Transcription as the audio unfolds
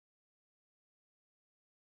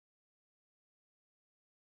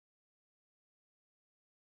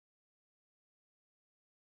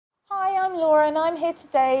Hi, I'm Laura and I'm here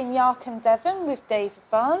today in Yarkham, Devon with David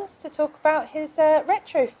Barnes to talk about his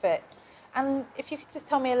retrofit. And if you could just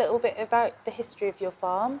tell me a little bit about the history of your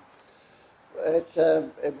farm.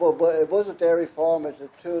 It was a dairy farm. It's a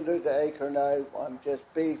 200 acre now. I'm just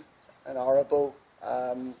beef and arable.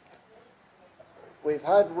 We've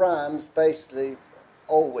had rams basically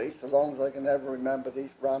always, so long as I can ever remember,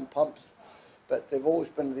 these ram pumps. But they've always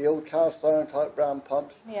been the old cast iron type ram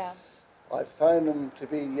pumps. Yeah. I found them to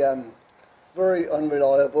be very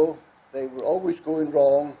unreliable. They were always going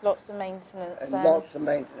wrong. Lots of maintenance and then. Lots of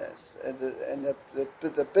maintenance. And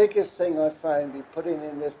the biggest thing I found, we putting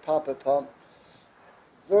in this papa pump,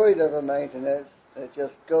 very little maintenance. It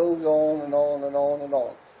just goes on and on and on and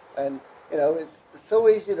on. And, you know, it's so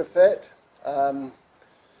easy to fit.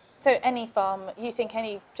 So any farm, you think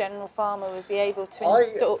any general farmer would be able to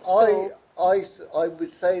install? I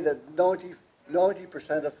would say that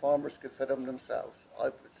 90% of farmers could fit them themselves. I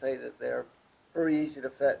would say that they're very easy to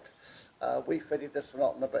fit. We fitted this one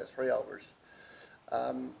up in about 3 hours.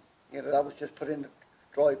 You know, that was just putting the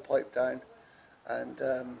dry pipe down and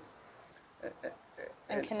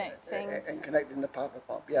connecting the papa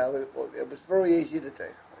pump. Yeah, it was very easy to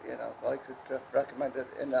do. You know, I could recommend it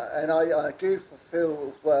in that. And I do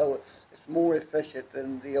feel as well it's more efficient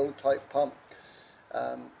than the old type pump.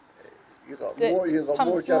 You got more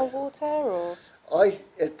water, or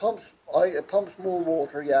it pumps more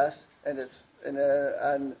water, yes, and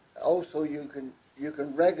and also you can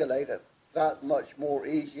regulate it that much more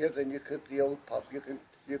easier than you could the old pump. You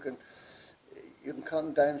can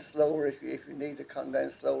cut down slower if you need to cut down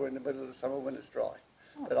slower in the middle of the summer when it's dry.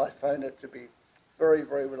 Oh. But I found it to be very,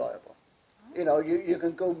 very reliable. Oh. You know, you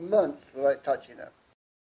can go months without touching it.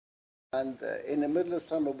 And in the middle of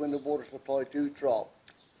summer when the water supply do drop,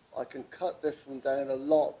 I can cut this one down a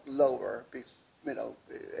lot lower. You know,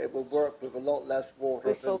 it will work with a lot less water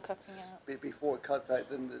before cutting out. Before it cuts out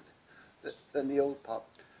than the old pump.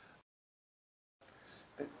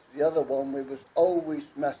 But the other one, we was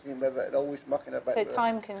always messing with it, always mucking about. So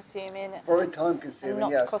time-consuming. Very time-consuming. And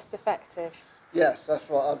not yes. cost-effective. Yes, that's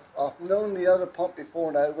right. I've known the other pump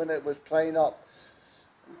before now when it was playing up.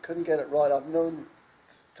 Couldn't get it right. I've known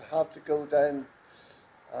to have to go down.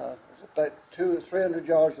 About 200 or 300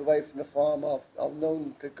 yards away from the farm. I've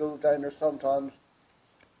known to go down there sometimes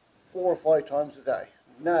 4 or 5 times a day.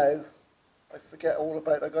 Now, I forget all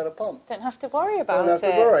about I got a pump. Don't have to worry about it. Don't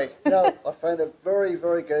have to worry. No, I found it very,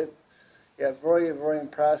 very good. Yeah, very, very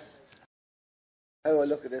impressed. How I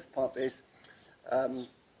look at this pump is,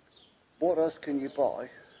 what else can you buy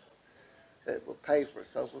that will pay for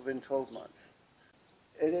itself within 12 months?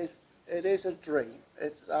 It is a dream.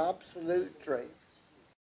 It's an absolute dream.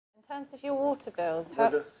 In terms of your water bills,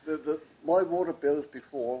 my water bills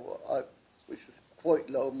before, which was quite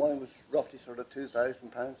low, mine was roughly sort of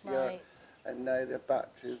 £2,000 a year, and now they're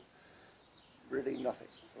back to really nothing,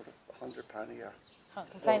 sort of £100 a year. Can't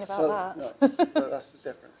complain about that. No, so that's the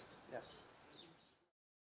difference.